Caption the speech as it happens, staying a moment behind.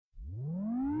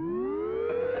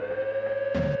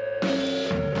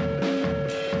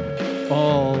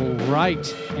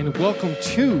right, and welcome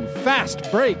to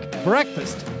Fastbreak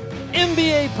Breakfast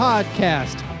NBA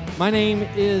Podcast. My name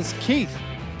is Keith,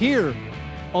 here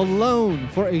alone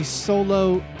for a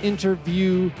solo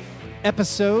interview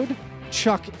episode.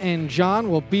 Chuck and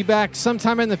John will be back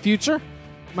sometime in the future.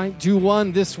 Might do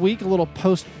one this week, a little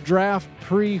post-draft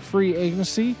pre-free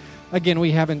agency. Again,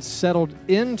 we haven't settled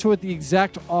into what the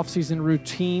exact offseason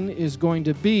routine is going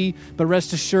to be, but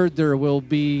rest assured there will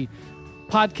be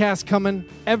podcasts coming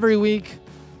every week,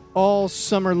 all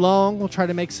summer long. We'll try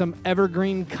to make some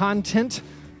evergreen content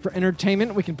for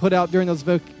entertainment we can put out during those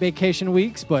vacation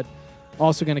weeks, but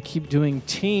also going to keep doing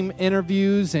team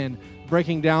interviews and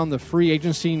breaking down the free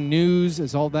agency news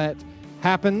as all that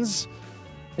happens.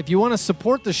 If you want to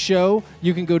support the show,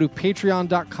 you can go to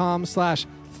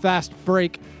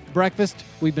patreon.com/fastbreakbreakfast.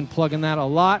 We've been plugging that a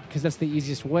lot because that's the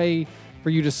easiest way for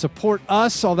you to support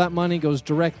us. All that money goes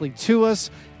directly to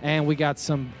us, and we got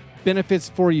some benefits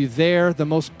for you there. The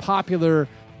most popular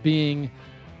being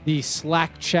the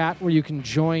Slack chat, where you can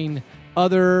join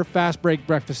other Fast Break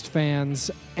Breakfast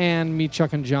fans and me,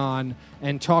 Chuck and John,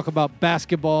 and talk about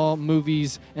basketball,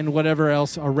 movies, and whatever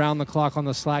else around the clock on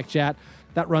the Slack chat.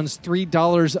 That runs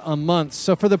 $3 a month.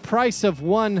 So for the price of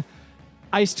one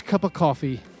iced cup of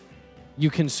coffee, you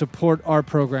can support our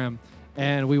program,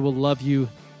 and we will love you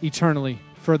eternally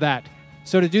for that.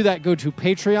 So to do that, go to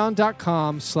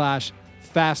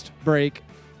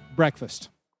patreon.com/fastbreakbreakfast.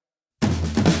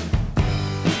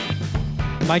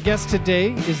 My guest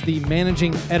today is the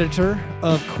managing editor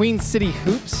of Queen City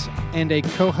Hoops and a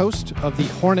co-host of the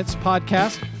Hornets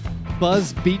podcast,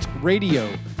 Buzz Beat Radio,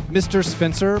 Mr.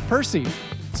 Spencer Percy.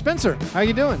 Spencer, how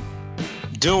you doing?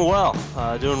 Doing well.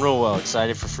 Doing real well.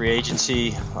 Excited for free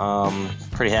agency.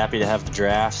 Pretty happy to have the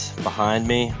draft behind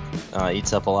me.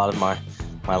 Eats up a lot of my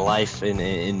life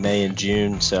in May and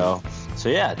June. So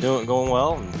yeah, going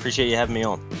well. And appreciate you having me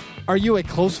on. Are you a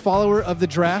close follower of the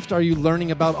draft? Are you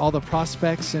learning about all the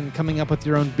prospects and coming up with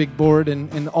your own big board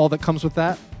and all that comes with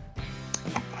that?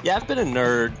 Yeah, I've been a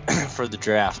nerd for the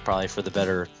draft probably for the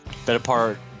better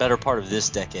part of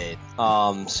this decade.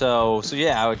 So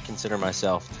yeah, I would consider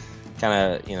myself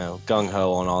kind of,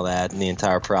 gung-ho on all that and the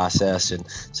entire process. And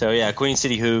so yeah,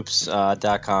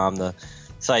 QueenCityHoops.com, the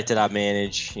site that I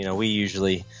manage. We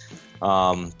usually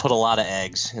put a lot of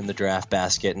eggs in the draft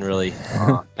basket and really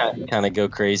kind of go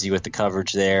crazy with the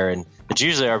coverage there. And it's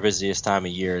usually our busiest time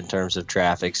of year in terms of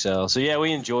traffic. So yeah,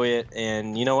 we enjoy it.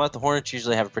 And you know what? The Hornets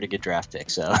usually have a pretty good draft pick.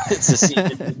 So it's a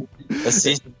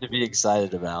season to be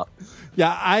excited about.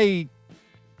 Yeah, I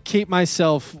keep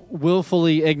myself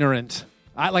willfully ignorant.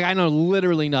 I know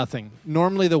literally nothing.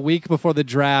 Normally the week before the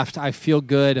draft, I feel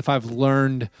good if I've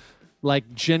learned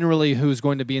generally who's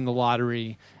going to be in the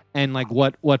lottery and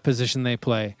what position they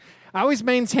play. I always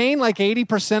maintain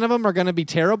 80% of them are going to be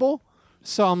terrible.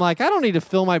 So I'm I don't need to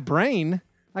fill my brain.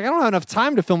 I don't have enough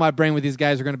time to fill my brain with these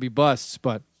guys who are going to be busts.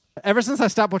 But ever since I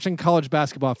stopped watching college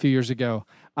basketball a few years ago,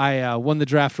 when the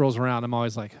draft rolls around, I'm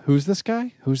always like, who's this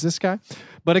guy? Who's this guy?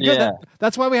 But again, yeah.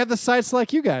 That's why we have the sites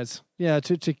like you guys. Yeah,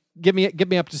 to get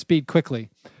me up to speed quickly.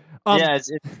 It's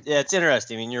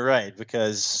interesting. I mean, you're right,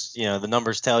 because the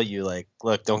numbers tell you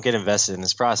look, don't get invested in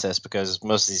this process because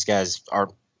most of these guys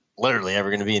aren't literally ever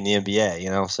going to be in the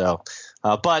NBA. So,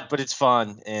 but it's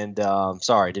fun. And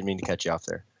sorry, didn't mean to cut you off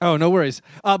there. Oh, no worries.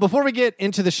 Before we get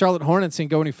into the Charlotte Hornets and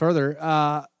go any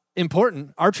further,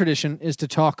 important. Our tradition is to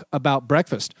talk about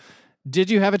breakfast.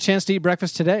 Did you have a chance to eat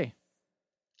breakfast today?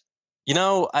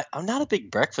 I'm not a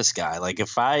big breakfast guy.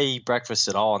 If I eat breakfast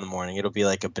at all in the morning, it'll be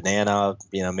a banana,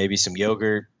 maybe some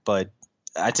yogurt. But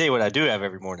I tell you what I do have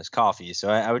every morning is coffee. So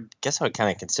I would kind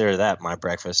of consider that my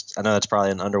breakfast. I know that's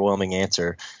probably an underwhelming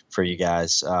answer for you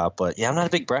guys. But yeah, I'm not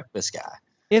a big breakfast guy.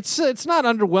 It's not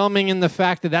underwhelming in the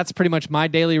fact that that's pretty much my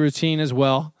daily routine as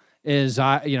well.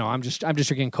 I'm just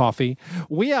drinking coffee.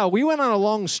 We went on a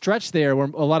long stretch there where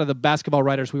a lot of the basketball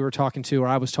writers we were talking to, or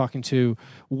I was talking to,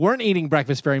 weren't eating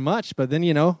breakfast very much. But then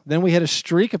then we had a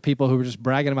streak of people who were just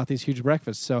bragging about these huge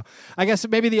breakfasts. So I guess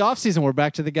maybe the off season we're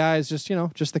back to the guys just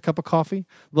the cup of coffee,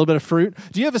 a little bit of fruit.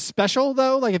 Do you have a special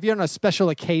though? If you're on a special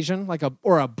occasion,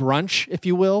 or a brunch, if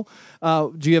you will,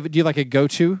 do you have a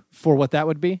go-to for what that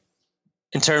would be?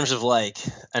 In terms of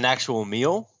an actual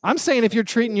meal? I'm saying if you're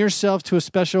treating yourself to a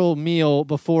special meal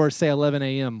before, say, 11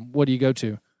 a.m., what do you go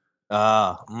to?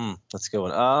 That's a good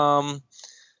one.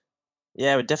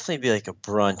 Yeah, it would definitely be a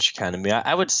brunch kind of meal.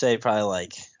 I would say probably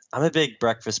I'm a big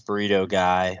breakfast burrito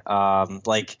guy.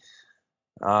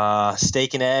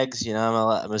 Steak and eggs.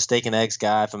 I'm a steak and eggs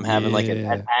guy if I'm having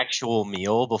an actual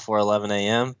meal before 11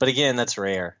 a.m. But again, that's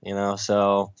rare,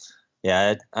 So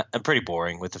yeah, I'm pretty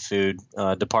boring with the food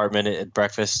department at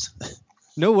breakfast.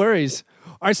 No worries.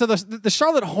 All right, so the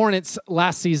Charlotte Hornets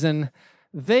last season,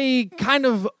 they kind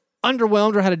of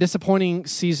underwhelmed or had a disappointing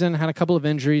season, had a couple of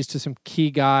injuries to some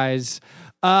key guys.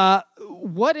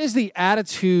 What is the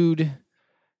attitude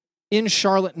in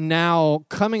Charlotte now,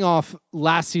 coming off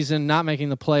last season not making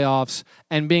the playoffs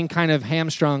and being kind of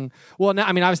hamstrung? Well, now,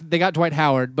 I mean, obviously they got Dwight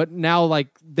Howard, but now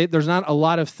there's not a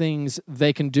lot of things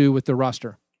they can do with the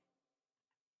roster.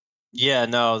 Yeah,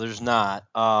 no, there's not.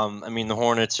 I mean, the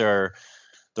Hornets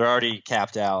they're already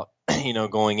capped out,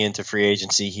 going into free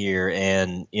agency here,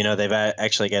 and they've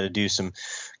actually got to do some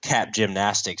cap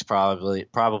gymnastics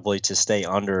probably to stay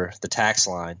under the tax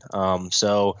line.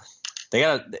 So they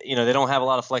they don't have a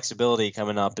lot of flexibility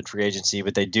coming up in free agency,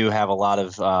 but they do have a lot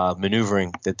of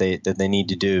maneuvering that they need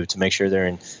to do to make sure they're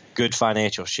in good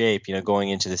financial shape, going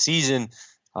into the season.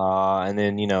 And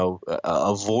then,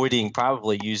 avoiding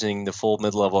probably using the full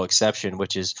mid-level exception,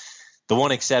 which is the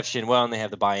one exception. Well, and they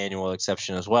have the biannual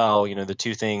exception as well. The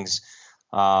two things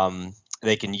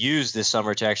they can use this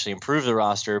summer to actually improve the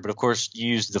roster. But of course,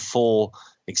 use the full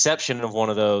exception of one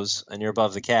of those and you're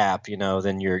above the cap,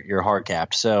 then you're hard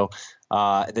capped. So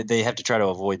they have to try to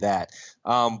avoid that.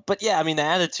 But yeah, I mean, the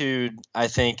attitude, I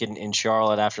think, in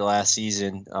Charlotte after last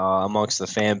season amongst the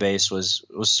fan base was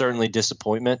certainly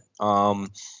disappointment.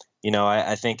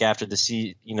 I think after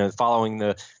following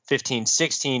the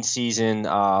 15-16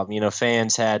 season,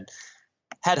 fans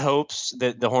had hopes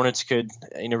that the Hornets could,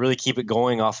 really keep it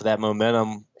going off of that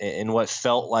momentum in what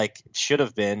felt like should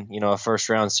have been, a first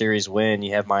round series win.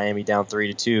 You have Miami down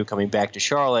 3-2 coming back to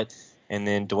Charlotte. And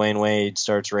then Dwayne Wade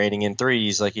starts raining in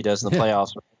threes like he does in the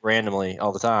playoffs randomly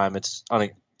all the time. It's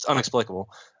inexplicable.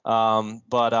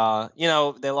 But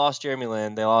they lost Jeremy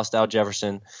Lin. They lost Al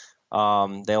Jefferson.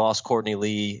 They lost Courtney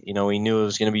Lee. We knew it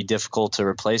was going to be difficult to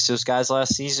replace those guys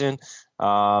last season.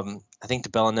 I think the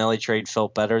Bellinelli trade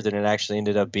felt better than it actually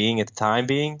ended up being at the time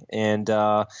being. And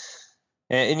I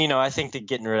think that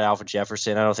getting rid of Alfred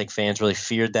Jefferson, I don't think fans really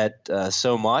feared that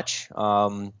so much.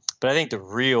 But I think the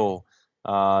real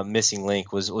missing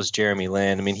link was Jeremy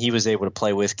Lin. I mean, he was able to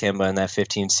play with Kemba in that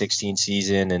 15-16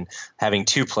 season and having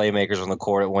two playmakers on the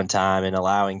court at one time and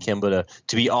allowing Kemba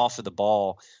to be off of the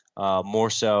ball more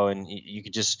so. And you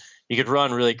could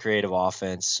run really creative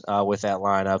offense with that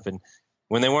lineup. And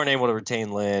when they weren't able to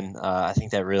retain Lin, I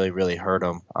think that really, really hurt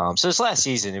them. So this last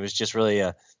season, it was just really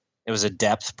a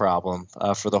depth problem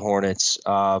for the Hornets.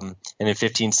 And in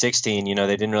 15-16,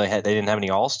 they didn't have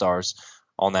any all-stars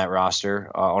on that roster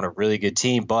on a really good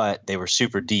team, but they were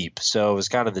super deep. So it was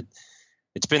kind of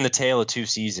it's been the tale of two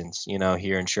seasons,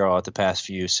 here in Charlotte the past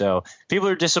few. So people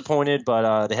are disappointed,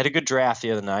 but they had a good draft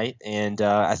the other night. And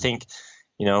I think,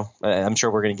 I'm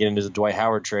sure we're going to get into the Dwight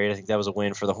Howard trade. I think that was a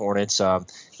win for the Hornets.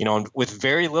 With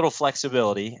very little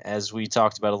flexibility, as we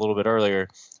talked about a little bit earlier,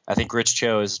 I think Rich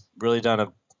Cho has really done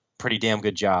a pretty damn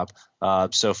good job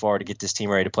so far to get this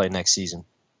team ready to play next season.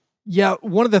 Yeah,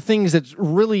 one of the things that's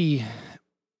really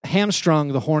hamstrung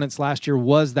the Hornets last year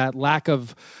was that lack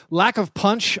of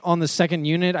punch on the second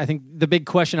unit. I think the big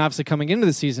question obviously coming into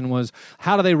the season was,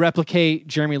 how do they replicate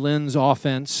Jeremy Lin's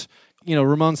offense?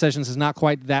 Ramon Sessions is not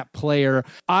quite that player,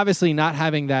 obviously not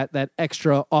having that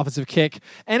extra offensive kick,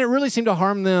 and it really seemed to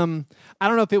harm them. I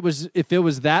don't know if it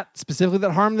was that specifically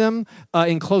that harmed them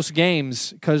in close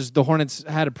games, because the Hornets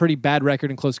had a pretty bad record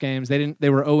in close games. They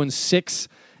were 0-6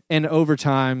 in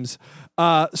overtimes.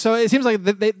 So it seems like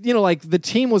the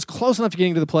team was close enough to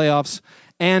getting to the playoffs.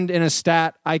 And in a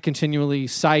stat I continually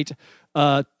cite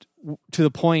to the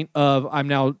point of I'm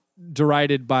now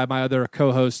derided by my other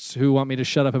co-hosts who want me to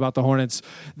shut up about the Hornets.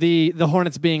 The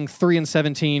Hornets being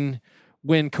 3-17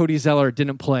 when Cody Zeller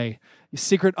didn't play.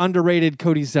 Secret underrated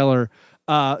Cody Zeller.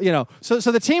 So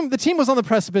the team was on the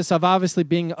precipice of obviously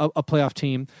being a playoff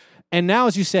team. And now,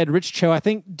 as you said, Rich Cho, I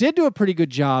think, did do a pretty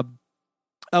good job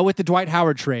with the Dwight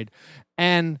Howard trade.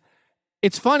 And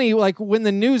it's funny, like when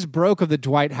the news broke of the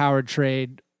Dwight Howard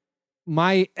trade,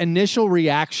 my initial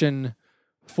reaction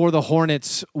for the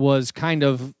Hornets was kind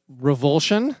of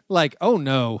revulsion. Like, oh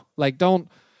no, don't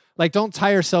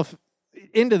tie yourself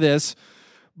into this.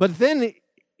 But then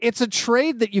it's a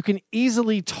trade that you can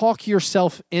easily talk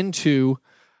yourself into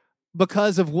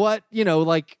because of what,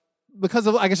 because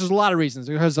of, I guess there's a lot of reasons,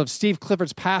 because of Steve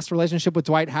Clifford's past relationship with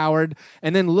Dwight Howard,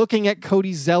 and then looking at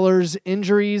Cody Zeller's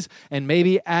injuries and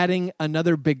maybe adding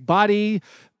another big body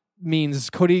means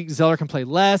Cody Zeller can play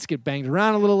less, get banged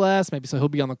around a little less, maybe so he'll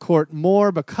be on the court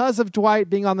more because of Dwight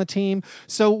being on the team.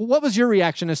 So what was your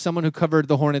reaction as someone who covered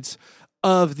the Hornets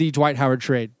of the Dwight Howard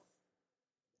trade?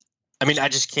 I mean, I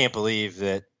just can't believe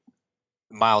that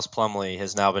Miles Plumlee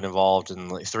has now been involved in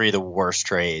three of the worst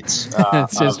trades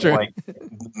It's true.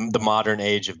 the modern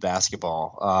age of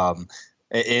basketball.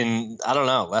 in, I don't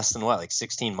know, less than like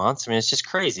 16 months. I mean, it's just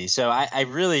crazy. So I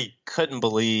really couldn't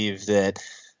believe that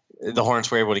the Hornets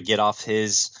were able to get off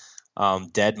his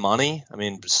dead money. I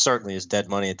mean, certainly his dead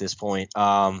money at this point.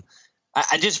 I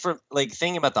just, for like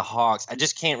thinking about the Hawks, I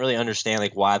just can't really understand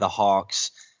like why the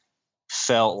Hawks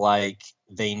felt like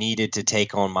they needed to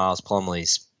take on Miles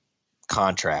Plumlee's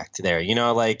contract there.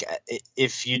 Like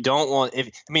if you don't want,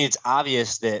 it's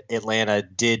obvious that Atlanta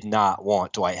did not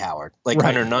want Dwight Howard, like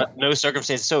Right. under no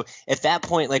circumstances. So at that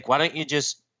point, like, why don't you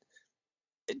just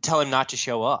tell him not to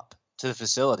show up to the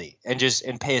facility and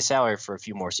pay a salary for a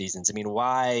few more seasons? I mean,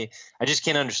 why? I just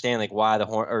can't understand like why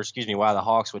why the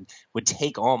Hawks would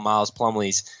take on Miles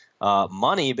Plumlee's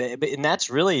money, but and that's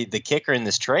really the kicker in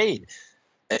this trade.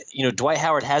 Dwight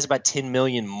Howard has about $10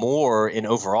 million more in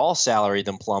overall salary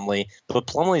than Plumlee, but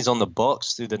Plumlee's on the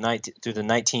books through the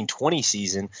 1920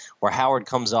 season, where Howard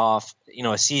comes off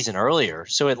a season earlier.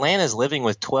 So Atlanta's living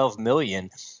with $12 million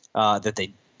that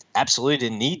they absolutely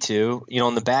didn't need to.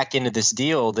 On the back end of this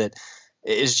deal, that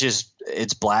is just,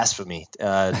 it's blasphemy. When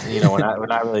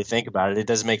I really think about it, it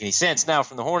doesn't make any sense. Now,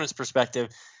 from the Hornets' perspective,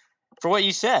 for what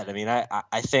you said, I mean,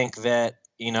 I think that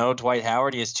Dwight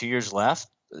Howard, he has 2 years left.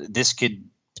 This could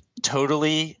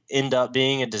totally end up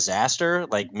being a disaster,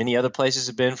 like many other places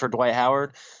have been for Dwight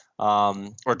Howard,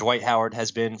 or Dwight Howard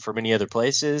has been for many other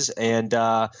places, and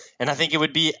I think it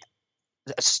would be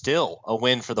still a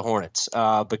win for the Hornets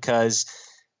because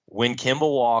when Kemba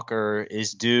Walker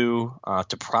is due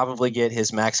to probably get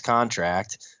his max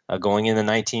contract going in the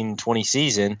 1920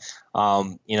 season,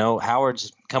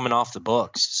 Howard's coming off the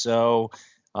books, so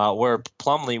where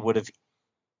Plumlee would have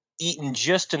eaten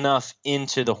just enough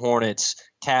into the Hornets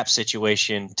cap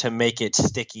situation to make it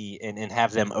sticky and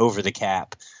have them over the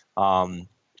cap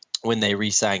when they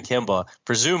re-sign Kemba,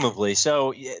 presumably.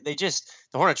 So the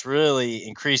Hornets really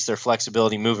increased their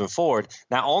flexibility moving forward.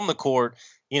 Now on the court,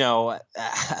 I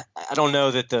don't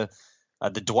know that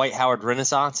the Dwight Howard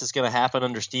renaissance is going to happen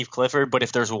under Steve Clifford, but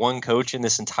if there's one coach in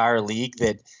this entire league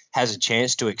that has a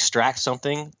chance to extract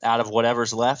something out of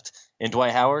whatever's left in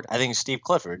Dwight Howard, I think it's Steve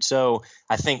Clifford. So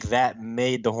I think that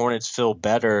made the Hornets feel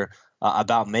better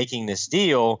about making this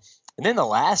deal. And then the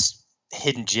last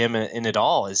hidden gem in it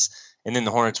all is, and then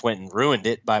the Hornets went and ruined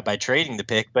it by trading the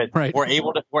pick, but Right. we're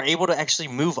able to actually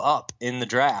move up in the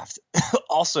draft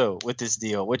also with this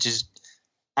deal, which is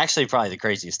actually probably the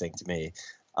craziest thing to me.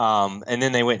 And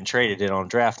then they went and traded it on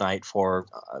draft night for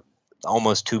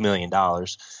almost $2 million.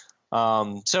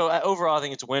 So overall, I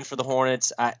think it's a win for the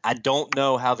Hornets. I don't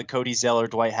know how the Cody Zeller,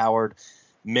 Dwight Howard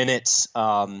minutes,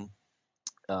 I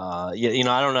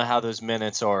don't know how those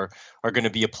minutes are going to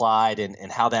be applied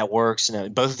and how that works.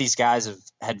 Both of these guys have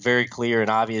had very clear and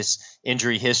obvious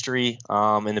injury history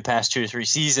in the past 2 or 3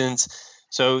 seasons.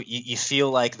 So you feel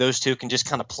like those two can just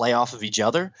kind of play off of each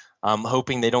other,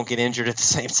 hoping they don't get injured at the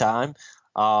same time.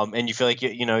 And you feel like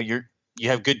you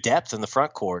have good depth in the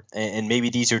front court, and maybe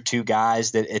these are two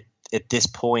guys that at this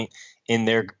point in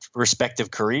their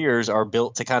respective careers are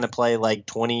built to kind of play like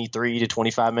 23 to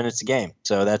 25 minutes a game.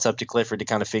 So that's up to Clifford to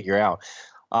kind of figure out.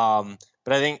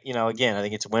 But I think, again, I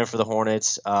think it's a win for the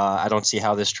Hornets. I don't see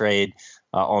how this trade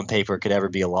on paper could ever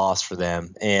be a loss for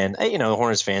them. And, the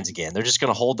Hornets fans, again, they're just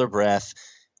going to hold their breath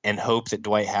and hope that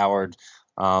Dwight Howard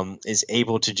is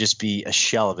able to just be a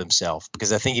shell of himself.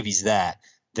 Because I think if he's that,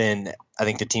 then I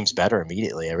think the team's better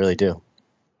immediately. I really do.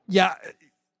 Yeah.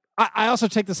 I also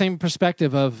take the same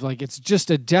perspective of like it's just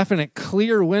a definite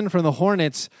clear win for the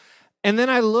Hornets. And then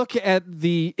I look at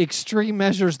the extreme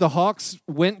measures the Hawks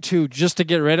went to just to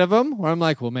get rid of him, where I'm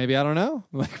like, well, maybe I don't know.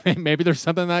 Like maybe there's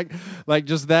something like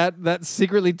just that's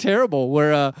secretly terrible,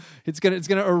 where it's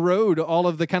gonna erode all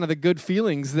of the kind of the good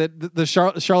feelings that the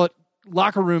Charlotte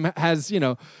locker room has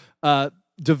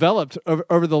developed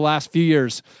over the last few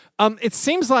years. It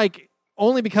seems like,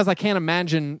 only because I can't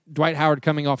imagine Dwight Howard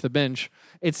coming off the bench,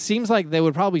 it seems like they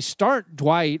would probably start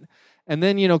Dwight, and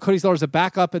then Cody Zeller's a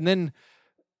backup, and then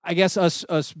I guess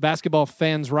us basketball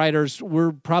fans, writers,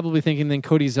 we're probably thinking then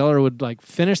Cody Zeller would like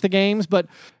finish the games. But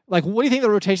like, what do you think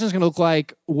the rotation is going to look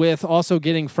like with also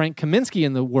getting Frank Kaminsky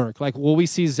in the work? Like, will we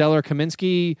see Zeller,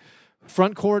 Kaminsky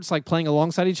front courts like playing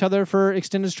alongside each other for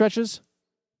extended stretches?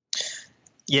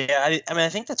 Yeah, I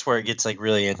think that's where it gets like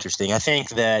really interesting. I think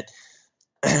that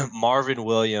Marvin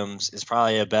Williams is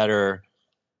probably a better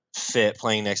fit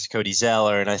playing next to Cody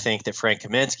Zeller, and I think that Frank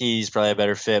Kaminsky is probably a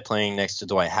better fit playing next to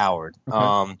Dwight Howard.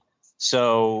 Okay.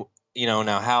 So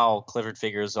now how Clifford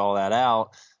figures all that out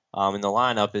in the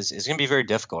lineup is going to be very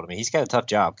difficult. I mean, he's got a tough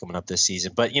job coming up this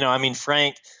season, but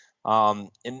Frank And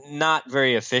not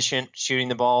very efficient shooting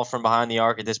the ball from behind the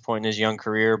arc at this point in his young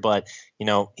career, but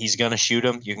he's going to shoot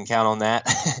them. You can count on that.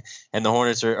 And the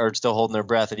Hornets are still holding their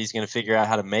breath that he's going to figure out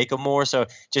how to make them more. So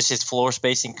just his floor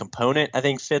spacing component, I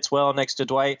think, fits well next to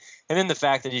Dwight. And then the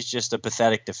fact that he's just a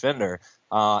pathetic defender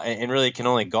and really can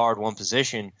only guard one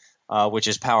position, which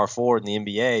is power forward in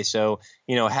the NBA. So,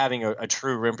 having a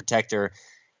true rim protector,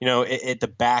 at the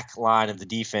back line of the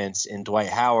defense in Dwight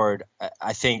Howard,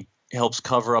 I think helps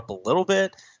cover up a little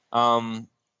bit, some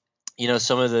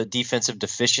of the defensive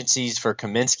deficiencies for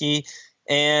Kaminsky.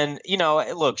 And,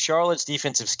 look, Charlotte's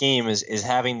defensive scheme is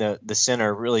having the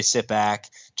center really sit back,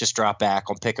 just drop back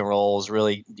on pick and rolls,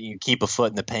 really you keep a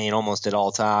foot in the paint almost at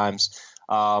all times.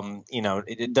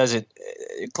 It doesn't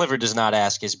 – Clifford does not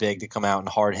ask his big to come out and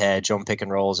hard hedge on pick and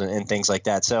rolls and things like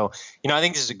that. So, I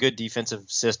think this is a good defensive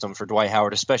system for Dwight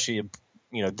Howard, especially,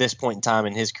 this point in time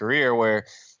in his career where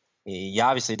 – he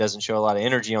obviously doesn't show a lot of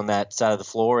energy on that side of the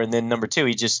floor. And then number two,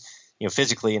 he just,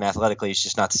 physically and athletically, he's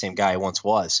just not the same guy he once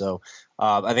was. So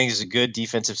I think it's a good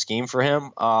defensive scheme for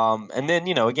him. And then,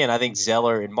 again, I think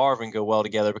Zeller and Marvin go well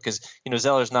together because,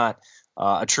 Zeller's not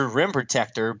a true rim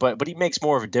protector, but he makes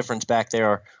more of a difference back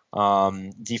there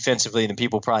defensively than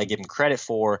people probably give him credit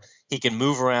for. He can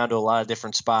move around to a lot of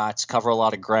different spots, cover a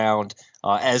lot of ground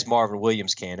as Marvin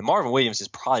Williams can. And Marvin Williams is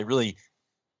probably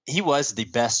he was the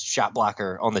best shot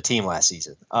blocker on the team last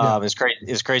season. As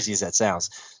crazy as that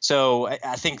sounds. So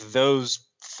I think those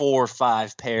 4 or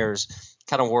 5 pairs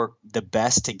kind of work the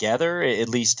best together, at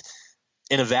least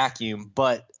in a vacuum.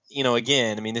 But,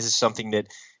 again, this is something that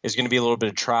is going to be a little bit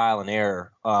of trial and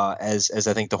error as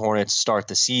I think the Hornets start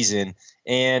the season.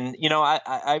 And,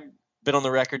 I've been on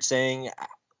the record saying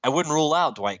I wouldn't rule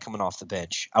out Dwight coming off the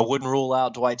bench. I wouldn't rule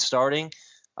out Dwight starting.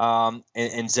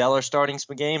 And Zeller starting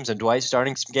some games and Dwight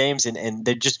starting some games, and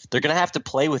they're going to have to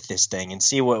play with this thing and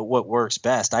see what works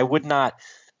best. I would not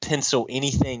pencil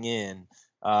anything in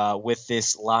with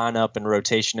this lineup and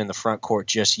rotation in the front court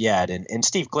just yet. And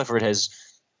Steve Clifford has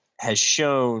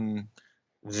shown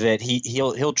that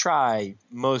he'll try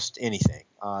most anything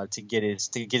to get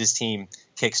his team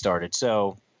kickstarted.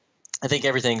 So I think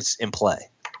everything's in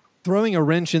play. Throwing a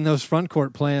wrench in those front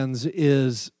court plans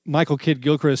is Michael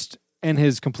Kidd-Gilchrist and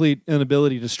his complete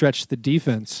inability to stretch the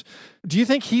defense. Do you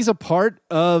think he's a part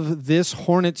of this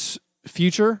Hornets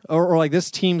future or like this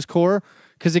team's core?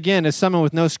 Because again, as someone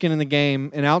with no skin in the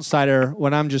game, an outsider,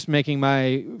 when I'm just making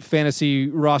my fantasy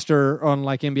roster on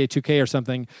like NBA 2K or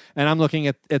something, and I'm looking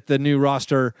at the new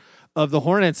roster of the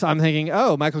Hornets, I'm thinking,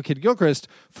 oh, Michael Kidd-Gilchrist,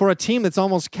 for a team that's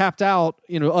almost capped out,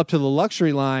 up to the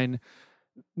luxury line,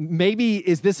 maybe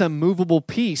is this a movable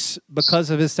piece because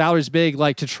of his salary's big,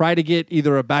 like to try to get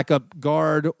either a backup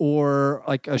guard or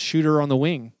like a shooter on the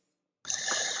wing?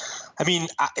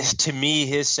 To me,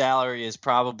 his salary is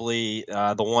probably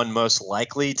the one most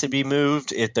likely to be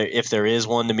moved if there is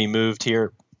one to be moved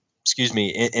here,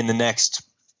 in the next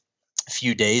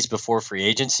few days before free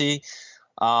agency.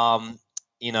 You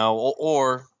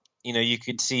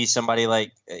could see somebody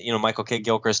like, Michael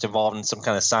Kidd-Gilchrist involved in some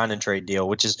kind of sign and trade deal,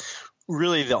 which is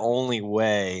really the only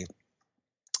way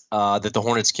that the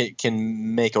Hornets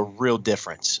can make a real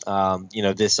difference,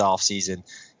 this offseason,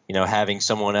 having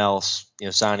someone else,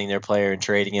 signing their player and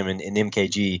trading him and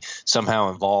MKG somehow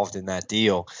involved in that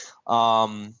deal.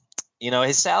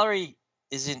 His salary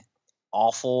isn't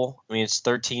awful. It's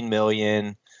 $13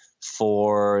 million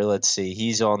for, let's see,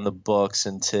 he's on the books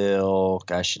until,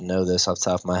 I should know this off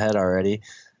the top of my head already.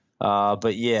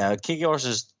 But yeah,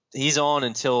 Kidd-Gilchrist he's on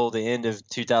until the end of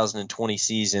 2020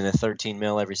 season at $13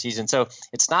 million every season. So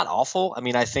it's not awful.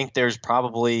 I think there's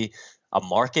probably a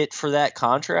market for that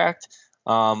contract.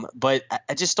 But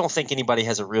I just don't think anybody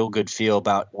has a real good feel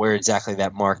about where exactly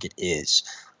that market is.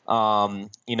 I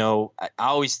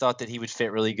always thought that he would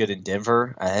fit really good in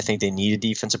Denver. I think they need a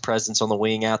defensive presence on the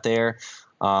wing out there.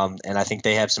 And I think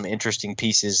they have some interesting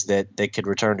pieces that they could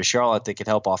return to Charlotte that could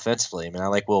help offensively. I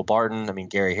like Will Barton.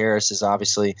 Gary Harris is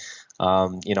obviously,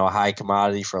 a high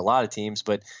commodity for a lot of teams.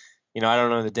 But, I don't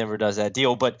know that Denver does that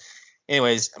deal. But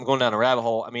anyways, I'm going down a rabbit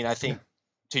hole. I think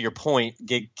to your point,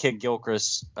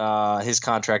 Kidd-Gilchrist, his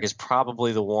contract is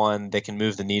probably the one that can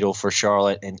move the needle for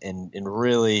Charlotte and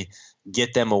really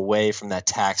get them away from that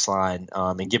tax line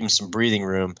and give them some breathing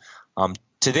room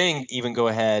to then even go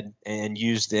ahead and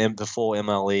use the full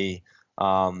MLE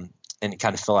and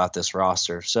kind of fill out this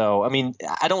roster. So,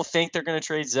 I don't think they're going to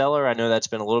trade Zeller. I know that's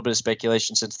been a little bit of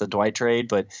speculation since the Dwight trade,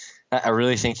 but I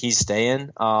really think he's staying.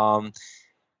 And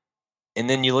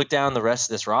then you look down the rest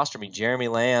of this roster. Jeremy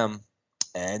Lamb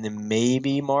and then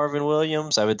maybe Marvin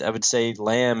Williams. I would say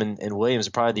Lamb and Williams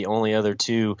are probably the only other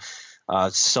two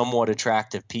somewhat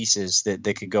attractive pieces that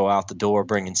could go out the door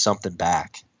bringing something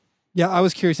back. Yeah, I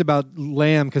was curious about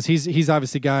Lamb because he's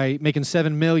obviously a guy making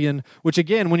 $7 million, which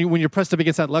again, when you're pressed up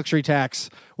against that luxury tax,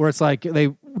 where it's like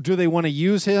do they want to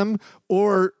use him,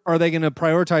 or are they going to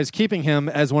prioritize keeping him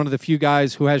as one of the few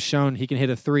guys who has shown he can hit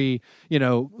a three? I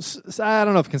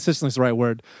don't know if consistently is the right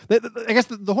word. I guess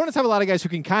the Hornets have a lot of guys who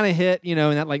can kind of hit in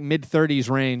that like mid-30s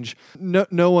range.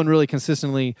 No one really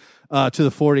consistently to the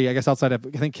 40. I guess outside of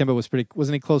I think Kemba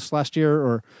wasn't he close last year,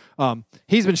 or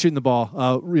he's been shooting the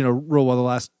ball real well the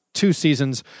last 2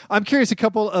 seasons. I'm curious, a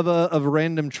couple of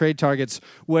random trade targets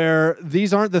where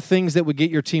these aren't the things that would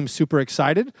get your team super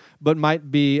excited, but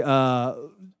might be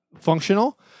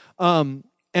functional. And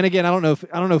again, I don't know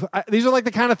if these are like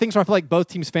the kind of things where I feel like both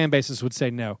teams' fan bases would say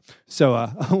no.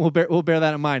 So we'll bear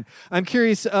that in mind. I'm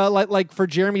curious, like for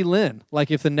Jeremy Lin,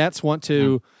 like if the Nets want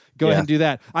to go ahead and do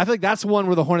that, I feel like that's one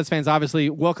where the Hornets fans obviously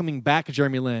welcoming back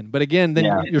Jeremy Lin, but again,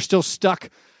 then you're still stuck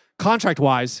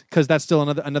contract-wise, because that's still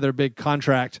another big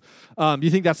contract. Do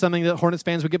you think that's something that Hornets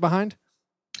fans would get behind?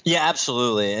 Yeah,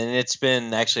 absolutely. And it's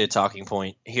been actually a talking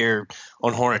point here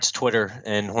on Hornets Twitter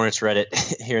and Hornets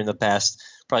Reddit here in the past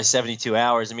probably 72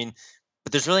 hours. I mean,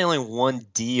 but there's really only one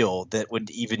deal that would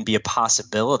even be a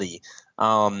possibility.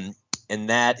 And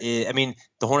that is, I mean,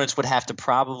 the Hornets would have to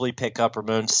probably pick up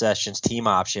Ramon Sessions' team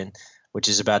option, which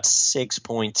is about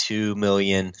 $6.2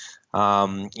 million,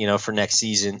 for next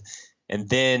season. And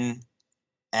then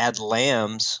add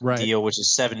Lamb's deal, which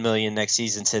is $7 million next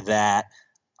season, to that.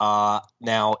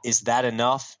 Now, is that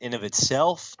enough in of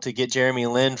itself to get Jeremy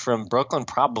Lin from Brooklyn?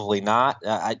 Probably not.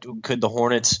 Could the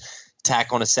Hornets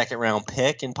tack on a second-round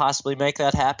pick and possibly make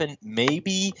that happen?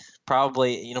 Maybe.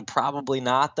 Probably. Probably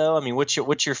not, though. I mean, what's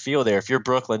your feel there? If you're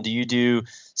Brooklyn, do you do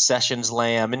Sessions,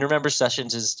 Lamb? And remember,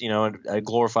 Sessions is a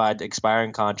glorified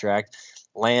expiring contract.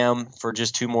 Lamb for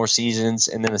just 2 more seasons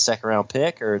and then a second-round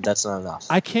pick, or that's not enough?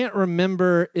 I can't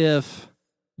remember if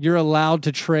you're allowed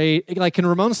to trade. Like, can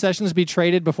Ramon Sessions be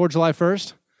traded before July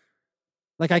 1st?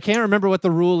 Like, I can't remember what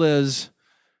the rule is,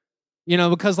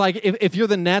 because like if you're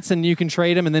the Nets and you can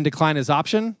trade him and then decline his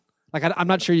option, like I'm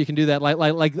not sure you can do that.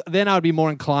 Like then I would be more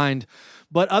inclined.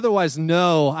 But otherwise,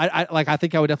 no. I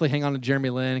think I would definitely hang on to Jeremy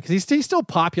Lin because he's still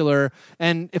popular.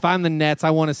 And if I'm the Nets, I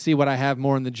want to see what I have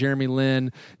more in the Jeremy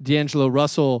Lin, D'Angelo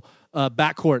Russell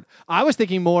backcourt. I was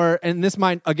thinking more, and this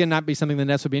might again not be something the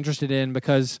Nets would be interested in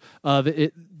because of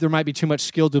it. There might be too much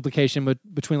skill duplication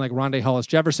between like Rondé Hollis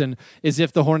Jefferson. Is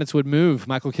if the Hornets would move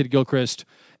Michael Kidd-Gilchrist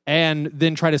and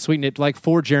then try to sweeten it like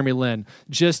for Jeremy Lin,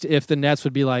 just if the Nets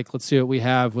would be like, let's see what we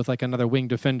have with like another wing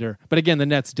defender. But again, the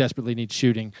Nets desperately need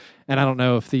shooting, and I don't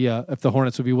know if the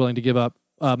Hornets would be willing to give up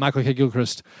Michael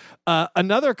Kidd-Gilchrist.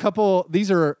 Another couple,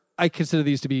 I consider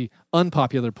these to be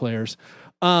unpopular players.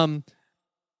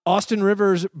 Austin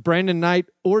Rivers, Brandon Knight,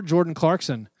 or Jordan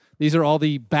Clarkson. These are all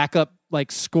the backup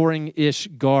like scoring-ish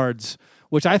guards,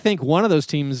 which I think one of those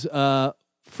teams, for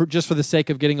the sake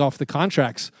of getting off the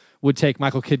contracts, would take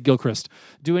Michael Kidd-Gilchrist.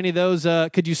 Do any of those?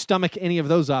 Could you stomach any of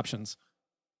those options?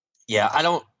 Yeah,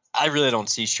 I really don't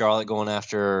see Charlotte going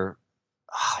after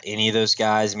any of those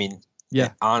guys. I mean,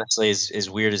 honestly, as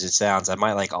weird as it sounds, I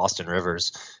might like Austin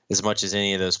Rivers as much as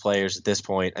any of those players at this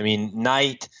point. I mean,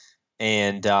 Knight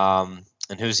and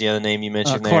who's the other name you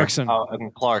mentioned there? Clarkson.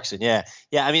 Clarkson. Yeah.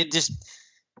 I mean, just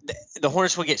the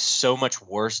Hornets would get so much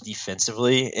worse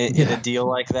defensively in a deal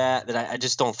like that I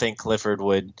just don't think Clifford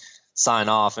would sign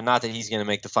off. And not that he's going to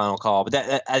make the final call, but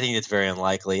I think it's very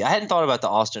unlikely. I hadn't thought about the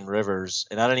Austin Rivers,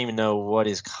 and I don't even know what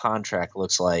his contract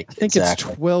looks like. I think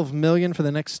exactly. It's $12 million for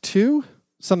the next 2,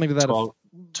 something to that.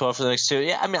 12 for the next 2.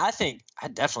 Yeah, I mean, I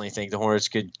definitely think the Hornets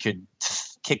could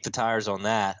kick the tires on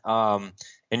that.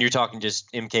 And you're talking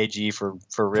just MKG for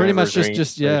Rivers, pretty much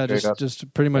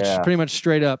just pretty much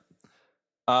straight up.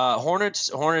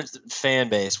 Hornets fan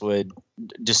base would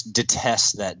just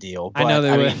detest that deal. But, I know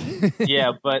they would.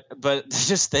 Yeah, but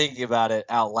just thinking about it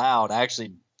out loud, I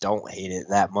actually don't hate it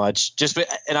that much.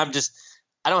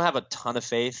 I don't have a ton of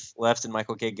faith left in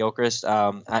Michael Kidd-Gilchrist.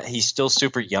 He's still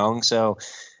super young, so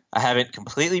I haven't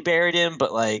completely buried him,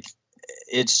 but like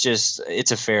it's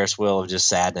a Ferris wheel of just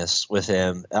sadness with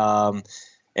him.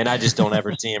 And I just don't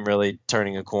ever see him really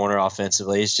turning a corner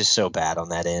offensively. He's just so bad on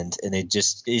that end, and he's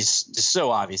just so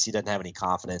obvious he doesn't have any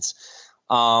confidence.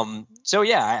 So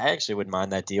yeah, I actually wouldn't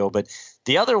mind that deal. But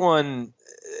the other one,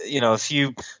 a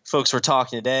few folks were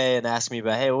talking today and asked me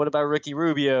about, hey, what about Ricky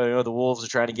Rubio? The Wolves are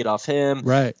trying to get off him.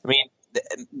 Right. I mean,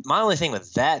 my only thing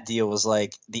with that deal was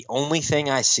like the only thing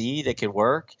I see that could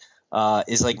work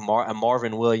is like a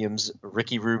Marvin Williams,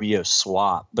 Ricky Rubio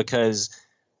swap, because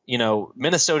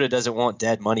Minnesota doesn't want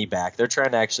dead money back. They're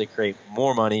trying to actually create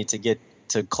more money to get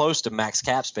to close to max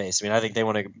cap space. I mean, I think they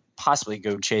want to possibly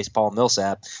go chase Paul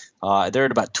Millsap. They're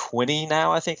at about 20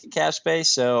 now, I think, in cap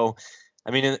space. So,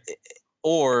 I mean,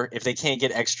 or if they can't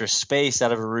get extra space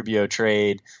out of a Rubio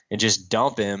trade and just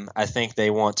dump him, I think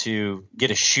they want to get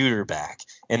a shooter back,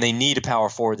 and they need a power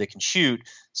forward that can shoot.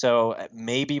 So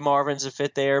maybe Marvin's a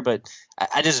fit there, but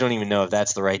I just don't even know if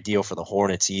that's the right deal for the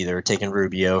Hornets either, taking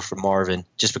Rubio from Marvin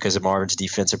just because of Marvin's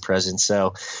defensive presence.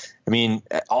 So, I mean,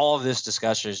 all of this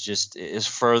discussion is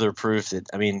further proof that,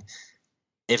 I mean,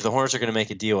 if the Hornets are going to make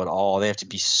a deal at all, they have to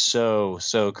be so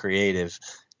creative,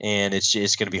 and it's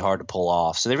going to be hard to pull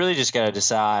off. So they really just got to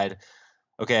decide,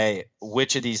 okay,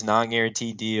 which of these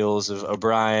non-guaranteed deals of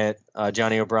O'Brien,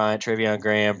 Johnny O'Brien, Trevion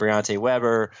Graham, Briante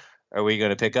Weber are we going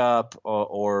to pick up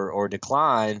or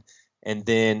decline? And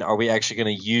then are we actually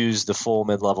going to use the full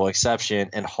mid-level exception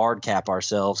and hard cap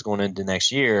ourselves going into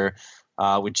next year,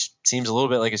 which seems a little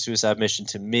bit like a suicide mission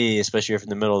to me, especially if in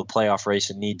the middle of the playoff race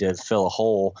and need to fill a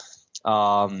hole.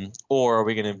 Or are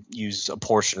we going to use a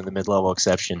portion of the mid-level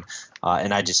exception?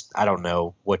 And I don't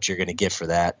know what you're going to get for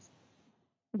that.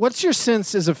 What's your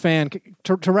sense as a fan,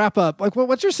 to wrap up, like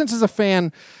what's your sense as a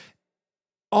fan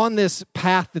on this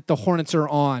path that the Hornets are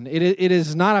on? It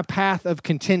is not a path of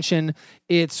contention.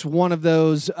 It's one of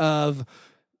those of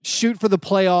shoot for the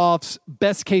playoffs.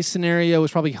 Best case scenario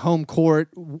is probably home court,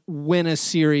 win a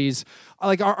series.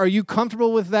 Like, are you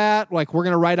comfortable with that? Like, we're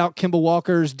going to write out Kemba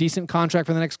Walker's decent contract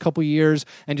for the next couple of years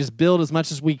and just build as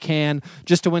much as we can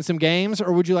just to win some games?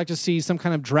 Or would you like to see some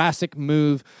kind of drastic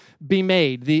move be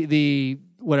made? The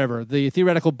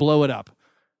theoretical blow it up.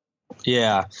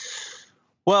 Yeah.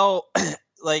 Well,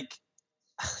 like,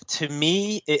 to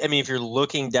me, I mean, if you're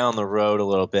looking down the road a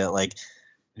little bit, like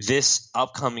this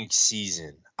upcoming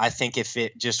season, I think if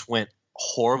it just went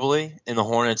horribly and the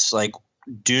Hornets, like,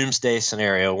 doomsday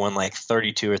scenario, won like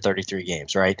 32 or 33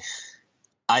 games, right?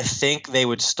 I think they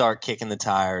would start kicking the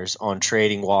tires on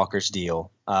trading Walker's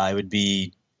deal.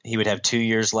 He would have 2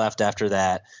 years left after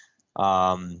that.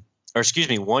 1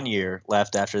 year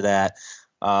left after that,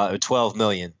 $12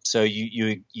 million. So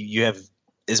you have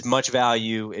as much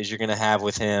value as you're going to have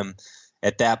with him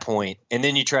at that point. And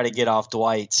then you try to get off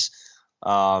Dwight's,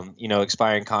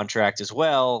 expiring contract as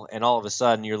well. And all of a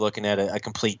sudden you're looking at a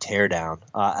complete teardown.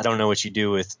 I don't know what you do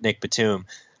with Nick Batum,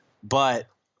 but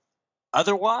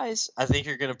otherwise, I think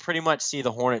you're going to pretty much see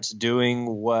the Hornets doing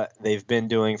what they've been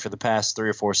doing for the past 3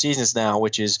 or 4 seasons now,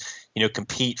 which is,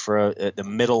 compete for the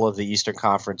middle of the Eastern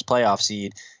Conference playoff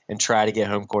seed and try to get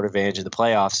home court advantage of the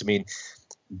playoffs. I mean,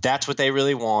 that's what they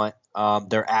really want.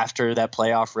 They're after that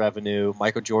playoff revenue.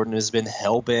 Michael Jordan has been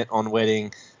hell-bent on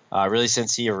winning really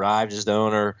since he arrived as the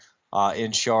owner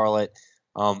in Charlotte,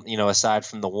 aside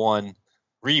from the one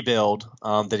rebuild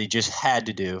that he just had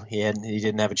to do. He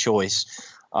didn't have a choice.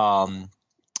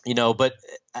 But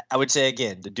I would say,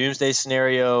 again, the doomsday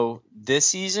scenario this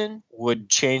season would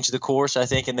change the course, I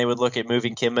think, and they would look at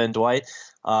moving Kemba and Dwight.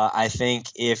 I think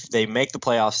if they make the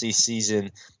playoffs this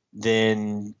season,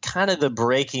 then kind of the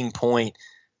breaking point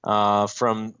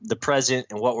from the present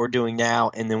and what we're doing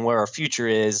now and then where our future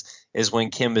is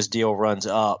when Kemba's deal runs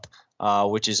up,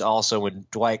 which is also when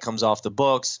Dwight comes off the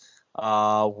books.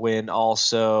 When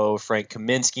also Frank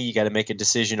Kaminsky, you got to make a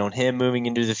decision on him moving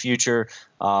into the future.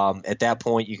 At that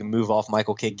point, you can move off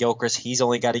Michael Kidd-Gilchrist. He's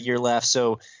only got a year left.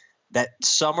 So that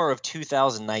summer of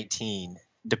 2019,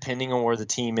 depending on where the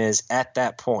team is at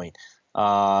that point,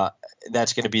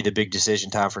 that's going to be the big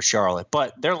decision time for Charlotte.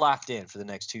 But they're locked in for the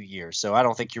next 2 years. So I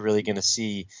don't think you're really going to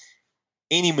see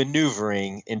any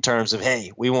maneuvering in terms of,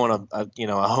 hey, we want a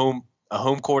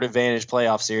home court advantage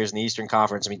playoff series in the Eastern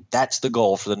Conference. I mean, that's the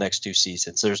goal for the next 2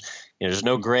 seasons. There's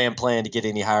no grand plan to get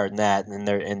any higher than that, and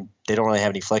they don't really have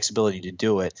any flexibility to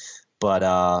do it. But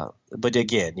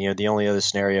again, the only other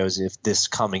scenario is if this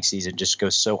coming season just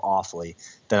goes so awfully,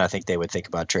 then I think they would think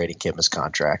about trading Kemba's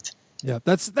contract. Yeah,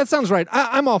 that sounds right.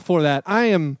 I'm all for that.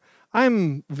 I'm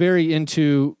very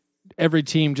into every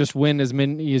team just win as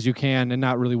many as you can and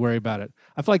not really worry about it.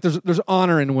 I feel like there's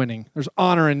honor in winning. There's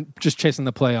honor in just chasing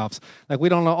the playoffs. Like, we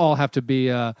don't all have to be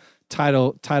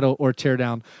title or tear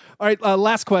down. All right,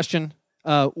 last question.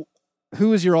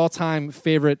 Who is your all-time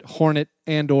favorite Hornet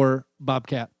and or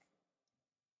Bobcat?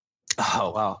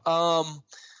 Oh, wow.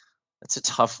 That's a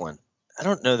tough one. I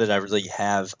don't know that I really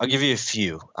have. I'll give you a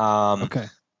few. Okay.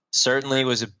 Certainly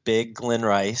was a big Glenn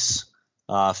Rice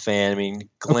fan. I mean,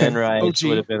 Glenn Rice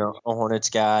would have been a Hornets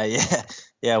guy.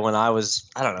 Yeah, when I was,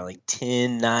 I don't know, like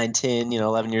 10,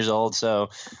 11 years old. So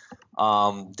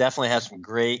definitely have some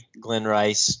great Glenn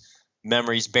Rice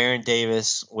memories. Baron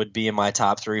Davis would be in my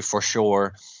top 3 for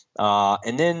sure.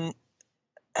 And then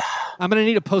I'm going to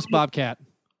need a post Bobcat.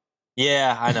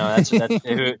 Yeah, I know.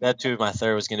 That's who my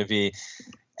third was going to be.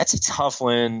 That's a tough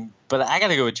one, but I got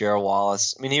to go with Gerald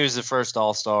Wallace. I mean, he was the first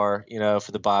All-Star,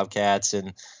 for the Bobcats,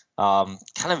 and kind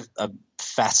of a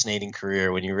fascinating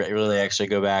career when you really actually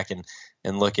go back and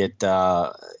look at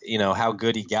how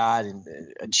good he got and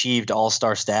achieved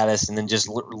All-Star status, and then just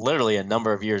literally a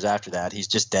number of years after that, he's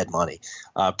just dead money.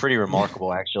 Pretty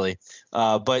remarkable, actually.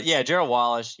 But yeah, Gerald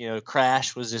Wallace,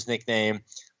 Crash was his nickname.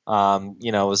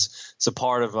 Was a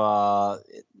part of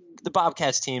the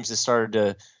Bobcats teams that started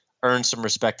to earn some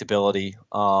respectability,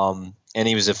 and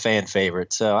he was a fan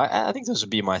favorite. So I think those would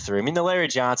be my three. I mean, the Larry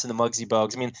Johnson, the Muggsy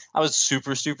Bogues. I mean, I was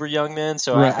super, super young then,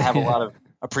 so Right. I have a lot of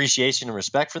appreciation and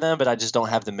respect for them, but I just don't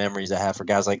have the memories I have for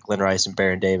guys like Glenn Rice and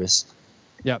Baron Davis.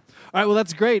 Yeah. All right. Well,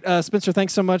 that's great. Spencer,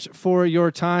 thanks so much for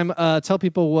your time. Tell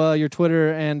people your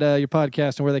Twitter and your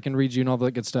podcast and where they can read you and all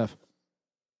that good stuff.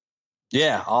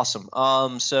 Yeah, awesome.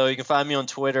 So you can find me on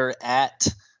Twitter at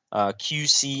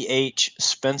QCH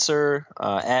Spencer,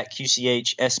 at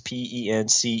QCH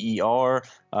SPENCER,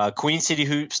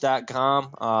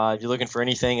 QueenCityHoops.com. If you're looking for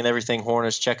anything and everything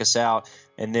Hornets, check us out.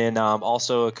 And then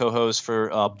also a co-host for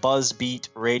Buzzbeat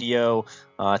Radio.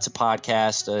 It's a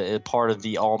podcast, a part of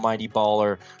the Almighty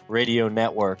Baller Radio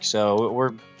Network. So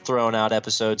we're throwing out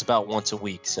episodes about once a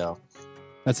week. So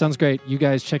that sounds great. You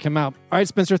guys check him out. All right,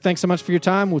 Spencer, thanks so much for your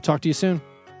time. We'll talk to you soon.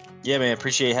 Yeah, man.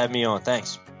 Appreciate you having me on.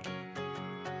 Thanks.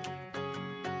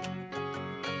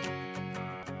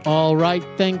 All right.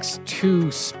 Thanks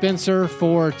to Spencer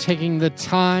for taking the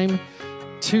time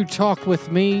to talk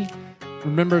with me.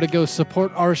 Remember to go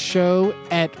support our show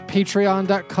at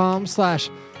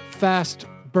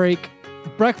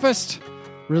patreon.com/fastbreakbreakfast.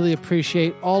 Really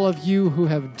appreciate all of you who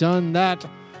have done that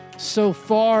so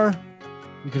far.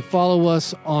 You can follow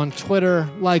us on Twitter,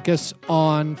 like us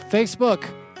on Facebook.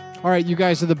 All right, you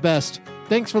guys are the best.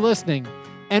 Thanks for listening.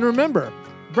 And remember,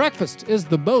 breakfast is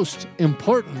the most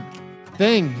important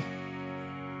thing.